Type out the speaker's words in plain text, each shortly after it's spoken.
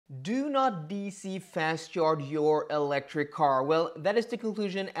not DC fast charge your electric car. Well, that is the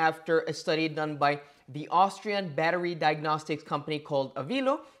conclusion after a study done by the Austrian battery diagnostics company called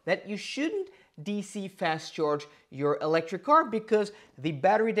Avilo, that you shouldn't DC fast charge your electric car because the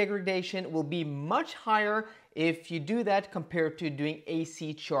battery degradation will be much higher if you do that compared to doing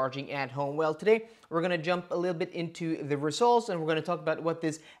AC charging at home. Well, today we're going to jump a little bit into the results and we're going to talk about what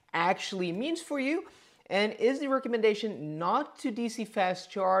this actually means for you. And is the recommendation not to DC fast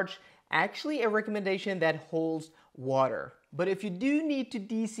charge actually a recommendation that holds water? But if you do need to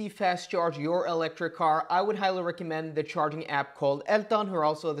DC fast charge your electric car, I would highly recommend the charging app called Elton, who are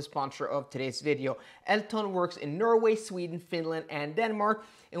also the sponsor of today's video. Elton works in Norway, Sweden, Finland, and Denmark,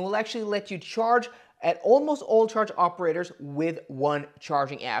 and will actually let you charge at almost all charge operators with one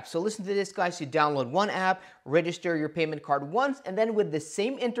charging app. So listen to this, guys. You download one app, register your payment card once, and then with the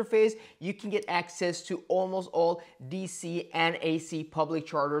same interface, you can get access to almost all DC and AC public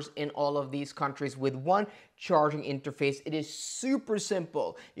chargers in all of these countries with one charging interface. It is super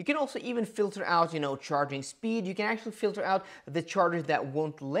simple. You can also even filter out, charging speed. You can actually filter out the chargers that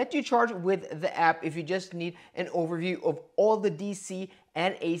won't let you charge with the app if you just need an overview of all the DC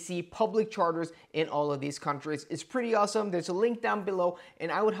and AC public chargers in all of these countries. It's pretty awesome. There's a link down below,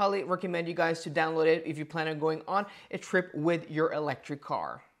 and I would highly recommend you guys to download it if you plan on going on a trip with your electric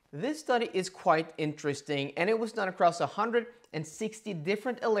car. This study is quite interesting, and it was done across 160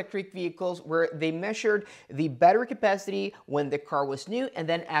 different electric vehicles where they measured the battery capacity when the car was new and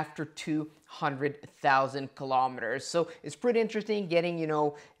then after 200,000 kilometers. So it's pretty interesting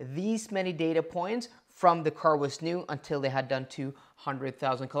getting, these many data points from the car was new until they had done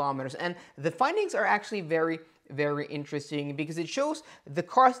 200,000 kilometers. And the findings are actually very, very interesting because it shows the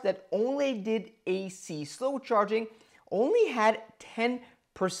cars that only did AC slow charging only had 10%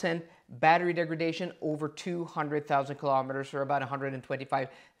 battery degradation over 200,000 kilometers, or about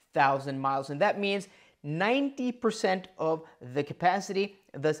 125,000 miles. And that means 90% of the capacity,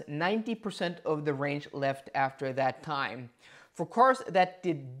 thus 90% of the range left after that time. For cars that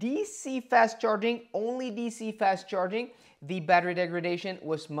did DC fast charging, only DC fast charging, the battery degradation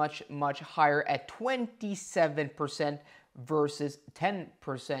was much, much higher at 27% versus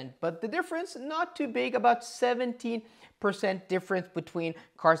 10%. But the difference, not too big, about 17% difference between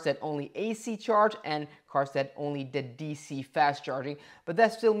cars that only AC charge and cars that only did DC fast charging. But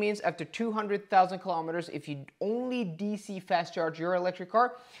that still means after 200,000 kilometers, if you only DC fast charge your electric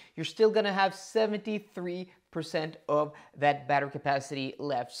car, you're still gonna have 73% of that battery capacity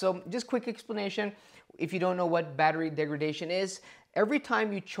left. So just quick explanation, if you don't know what battery degradation is, every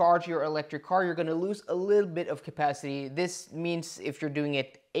time you charge your electric car, you're gonna lose a little bit of capacity. This means if you're doing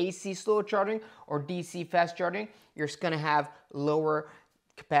it AC slow charging or DC fast charging, you're just gonna have lower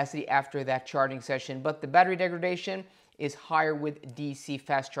capacity after that charging session. But the battery degradation is higher with DC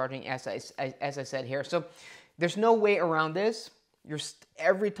fast charging, as I said here. So there's no way around this.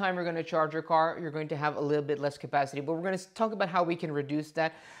 Every time you're going to charge your car, you're going to have a little bit less capacity. But we're going to talk about how we can reduce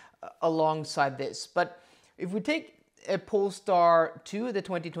that alongside this. But if we take a Polestar 2, the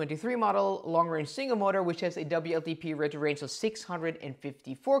 2023 model, long-range single motor, which has a WLTP rated range of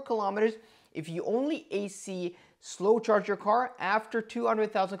 654 kilometers, if you only AC slow charge your car after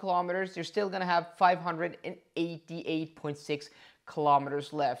 200,000 kilometers, you're still going to have 588.6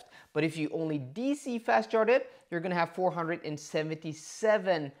 kilometers left. But if you only DC fast charge it, you're going to have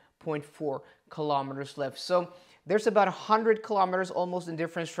 477.4 kilometers left. So there's about 100 kilometers almost in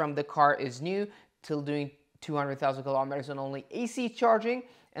difference from the car is new till doing 200,000 kilometers on only AC charging,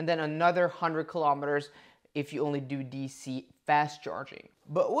 and then another 100 kilometers if you only do DC fast charging.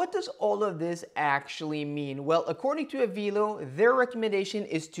 But what does all of this actually mean? Well, according to Avilo, their recommendation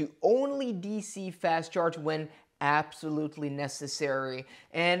is to only DC fast charge when absolutely necessary.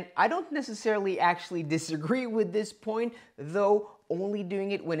 And I don't necessarily actually disagree with this point, though only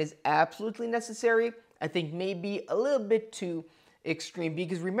doing it when it's absolutely necessary, I think maybe a little bit too extreme.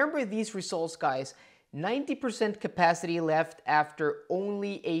 Because remember these results, guys, 90% capacity left after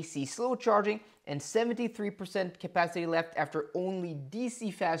only AC slow charging and 73% capacity left after only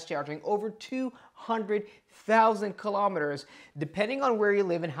DC fast charging over 200,000 kilometers. Depending on where you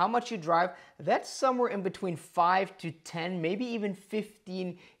live and how much you drive, that's somewhere in between 5 to 10, maybe even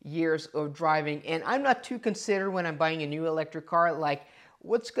 15 years of driving. And I'm not too considerate when I'm buying a new electric car, like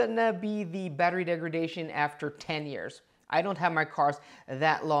what's gonna be the battery degradation after 10 years. I don't have my cars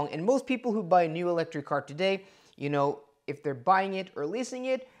that long. And most people who buy a new electric car today, if they're buying it or leasing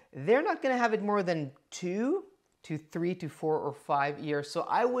it, they're not going to have it more than 2 to 3 to 4 or 5 years. So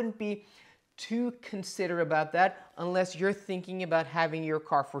I wouldn't be too considerate about that unless you're thinking about having your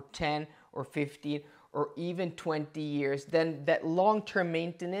car for 10 or 15 or even 20 years, then that long-term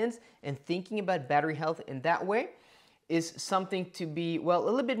maintenance and thinking about battery health in that way is something to be, well, a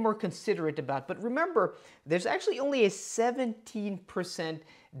little bit more considerate about. But remember, there's actually only a 17%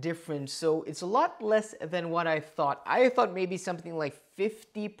 difference, so it's a lot less than what I thought. I thought maybe something like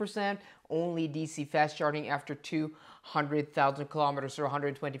 50% only DC fast charging after 200,000 kilometers or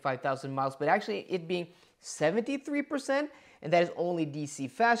 125,000 miles, but actually it being 73%, and that is only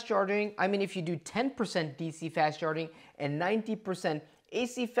DC fast charging. I mean, if you do 10% DC fast charging and 90%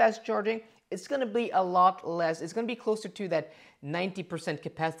 AC fast charging, it's going to be a lot less. It's going to be closer to that 90%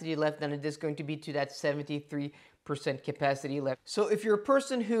 capacity left than it is going to be to that 73% capacity left. So if you're a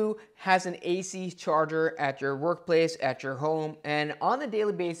person who has an AC charger at your workplace, at your home, and on a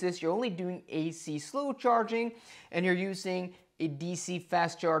daily basis, you're only doing AC slow charging and you're using a DC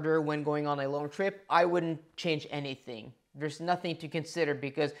fast charger when going on a long trip, I wouldn't change anything. There's nothing to consider,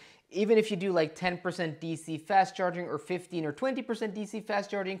 because even if you do like 10% DC fast charging or 15 or 20% DC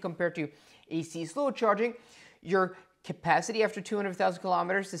fast charging compared to AC slow charging, your capacity after 200,000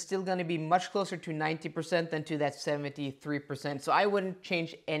 kilometers is still going to be much closer to 90% than to that 73%. So I wouldn't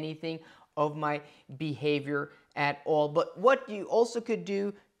change anything of my behavior at all. But what you also could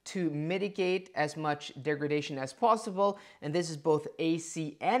do to mitigate as much degradation as possible, and this is both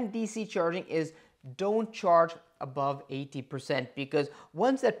AC and DC charging, is don't charge above 80%, because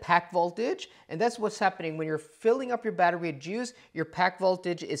once that pack voltage, and that's what's happening when you're filling up your battery with juice, your pack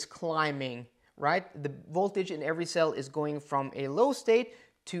voltage is climbing, right? The voltage in every cell is going from a low state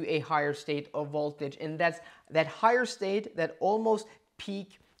to a higher state of voltage, and that's that higher state, that almost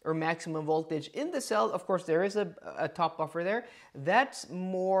peak or maximum voltage in the cell. Of course, there is a top buffer there. That's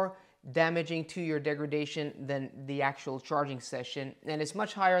more damaging to your degradation than the actual charging session, and it's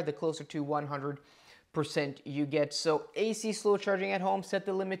much higher the closer to 100% you get. So AC slow charging at home, set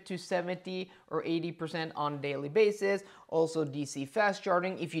the limit to 70 or 80% on a daily basis. Also DC fast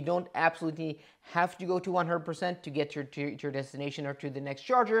charging, if you don't absolutely have to go to 100% to get to your destination or to the next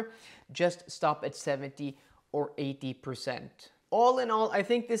charger, just stop at 70 or 80%. All in all, I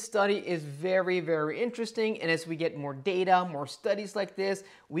think this study is very, very interesting, and as we get more data, more studies like this,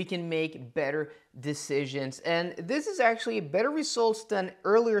 we can make better decisions. And this is actually better results than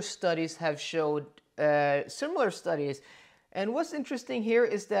earlier studies have showed, similar studies. And what's interesting here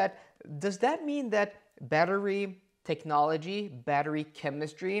is that, does that mean that battery technology, battery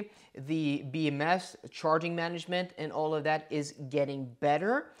chemistry, the BMS, charging management, and all of that is getting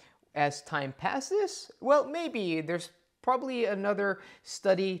better as time passes? Well, maybe. There's probably another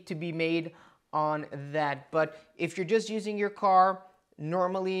study to be made on that. But if you're just using your car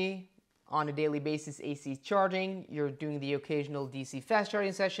normally on a daily basis, AC charging, you're doing the occasional DC fast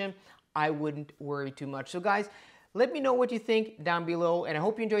charging session, I wouldn't worry too much. So guys, let me know what you think down below, and I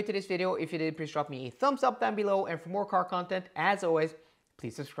hope you enjoyed today's video. If you did, please drop me a thumbs up down below, and for more car content, as always,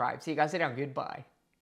 please subscribe. See you guys later. Goodbye.